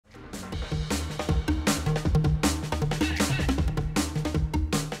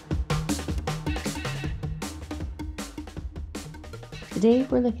Today,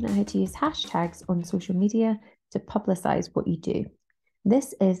 we're looking at how to use hashtags on social media to publicize what you do.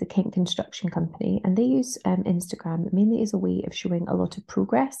 This is a Kent construction company, and they use Instagram mainly as a way of showing a lot of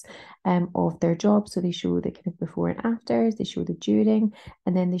progress of their job. So they show the kind of before and afters, they show the during,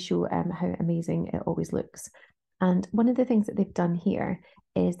 and then they show how amazing it always looks. And one of the things that they've done here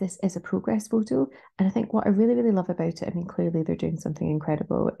is this is a progress photo. And I think what I really, really love about it, I mean, clearly they're doing something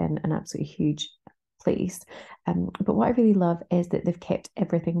incredible in an absolutely huge place. But what I really love is that they've kept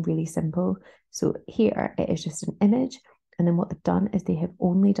everything really simple. So here it is just an image. And then what they've done is they have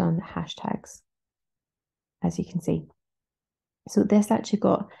only done hashtags, as you can see. So this actually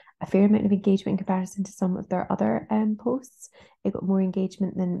got a fair amount of engagement in comparison to some of their other posts. It got more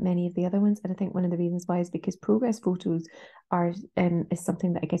engagement than many of the other ones. And I think one of the reasons why is because progress photos are is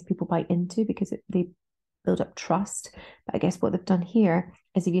something that I guess people buy into because they build up trust. But I guess what they've done here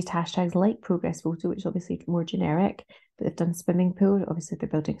is they've used hashtags like progress photo, which is obviously more generic, but they've done swimming pool. Obviously, they're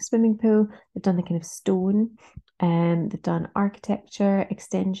building a swimming pool. They've done the kind of stone, and they've done architecture,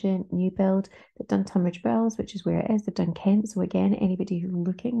 extension, new build. They've done Tunbridge Wells, which is where it is. They've done Kent. So again, anybody who's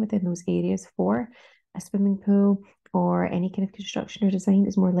looking within those areas for a swimming pool or any kind of construction or design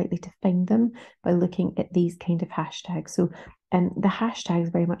is more likely to find them by looking at these kind of hashtags. So the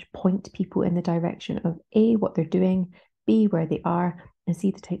hashtags very much point people in the direction of A, what they're doing, B, where they are, and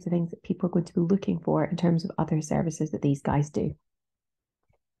C, the types of things that people are going to be looking for in terms of other services that these guys do.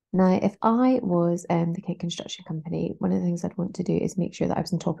 Now, if I was the Kent construction company, one of the things I'd want to do is make sure that I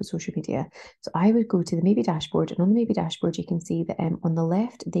was on top of social media. So I would go to the Maybe dashboard, and on the Maybe dashboard, you can see that on the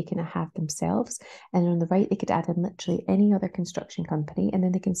left, they can have themselves, and on the right, they could add in literally any other construction company, and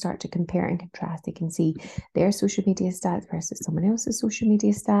then they can start to compare and contrast. They can see their social media stats versus someone else's social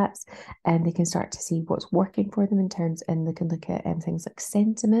media stats, and they can start to see what's working for them in terms, and they can look at things like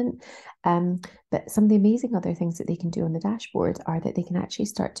sentiment. But some of the amazing other things that they can do on the dashboard are that they can actually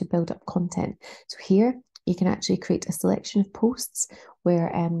start to build up content. So here you can actually create a selection of posts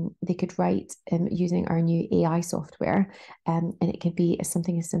where they could write using our new AI software. And it could be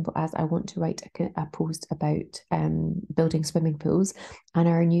something as simple as I want to write a post about building swimming pools, and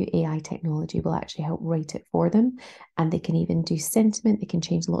our new AI technology will actually help write it for them. And they can even do sentiment, they can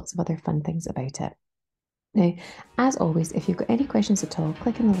change lots of other fun things about it. Now, as always, if you've got any questions at all,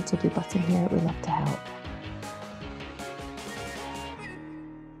 click on the little blue button here. We'd love to help.